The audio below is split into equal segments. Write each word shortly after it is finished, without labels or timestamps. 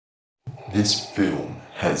This film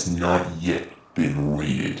has not yet been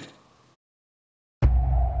rated.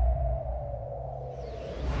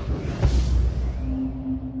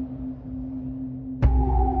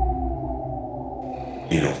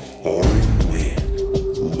 In a foreign land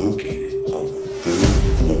located on the third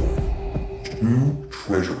floor, two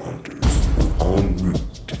treasure hunters were en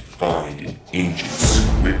route to find an ancient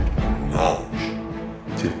script of knowledge.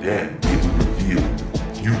 To them, it would reveal the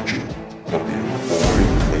future of their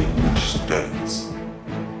foreign language studies.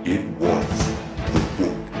 It was the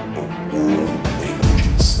Book of World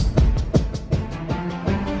Languages.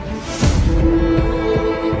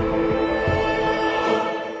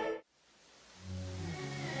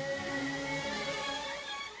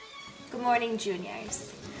 Good morning,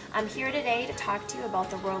 juniors. I'm here today to talk to you about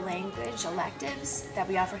the world language electives that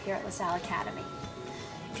we offer here at LaSalle Academy.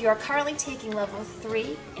 If you are currently taking level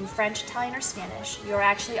 3 in French, Italian, or Spanish, you are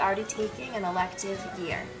actually already taking an elective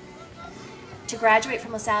year. To graduate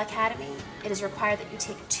from LaSalle Academy, it is required that you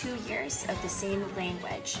take 2 years of the same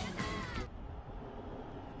language.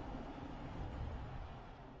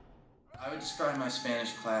 I would describe my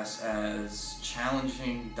Spanish class as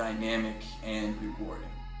challenging, dynamic, and rewarding.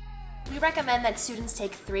 We recommend that students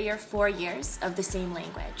take 3 or 4 years of the same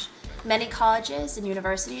language. Many colleges and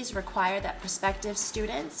universities require that prospective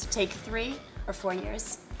students take 3 or 4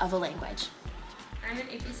 years of a language. I'm in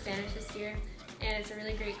AP Spanish this year, and it's a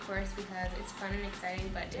really great course because it's fun and exciting,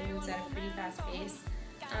 but it moves at a pretty fast pace.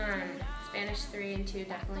 Spanish 3 and 2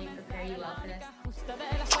 definitely prepare you well for this.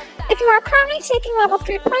 If you are currently taking level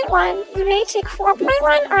 3.1, you may take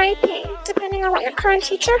 4.1 or AP, depending on what your current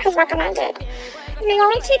teacher has recommended. You may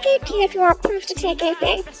only take AP if you are approved to take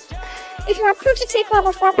AP. If you are approved to take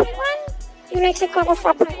level 4.1, you may take level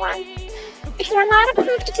 4.1. If you are not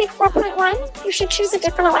approved to take 4.1, you should choose a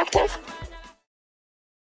different elective.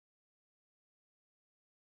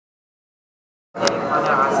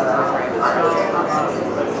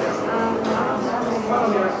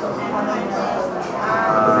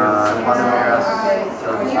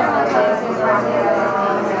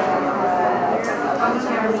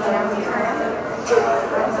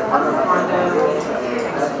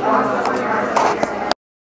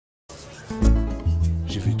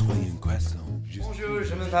 Bonjour,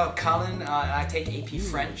 je m'appelle Colin, and I take AP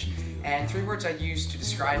French, and 3 words I use to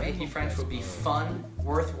describe AP French would be fun,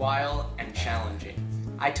 worthwhile, and challenging.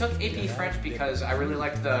 I took AP French because I really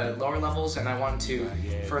liked the lower levels and I wanted to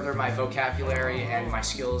further my vocabulary and my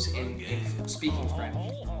skills in speaking French.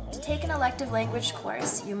 To take an elective language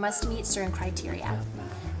course, you must meet certain criteria,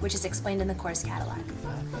 which is explained in the course catalog.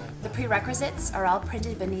 The prerequisites are all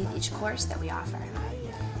printed beneath each course that we offer.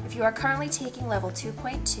 If you are currently taking level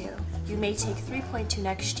 2.2, you may take 3.2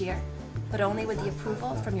 next year, but only with the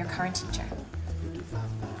approval from your current teacher.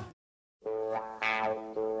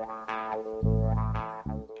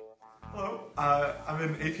 Hello, I'm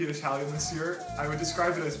in AP Italian this year. I would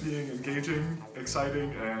describe it as being engaging,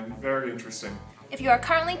 exciting, and very interesting. If you are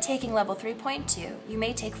currently taking level 3.2, you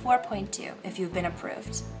may take 4.2 if you've been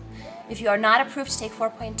approved. If you are not approved to take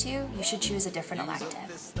 4.2, you should choose a different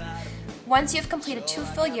elective. Once you've completed 2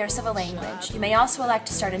 full years of a language, you may also elect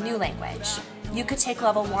to start a new language. You could take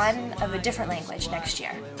level 1 of a different language next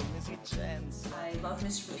year. I love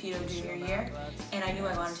Mr. Pepito junior year, and I knew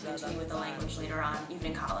I wanted to continue with the language later on, even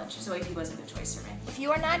in college, so AP was a good choice for me. If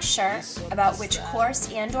you are not sure about which course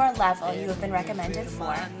and/or level you have been recommended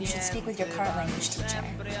for, you should speak with your current language teacher.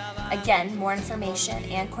 Again, more information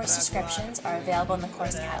and course descriptions are available in the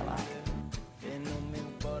course catalog.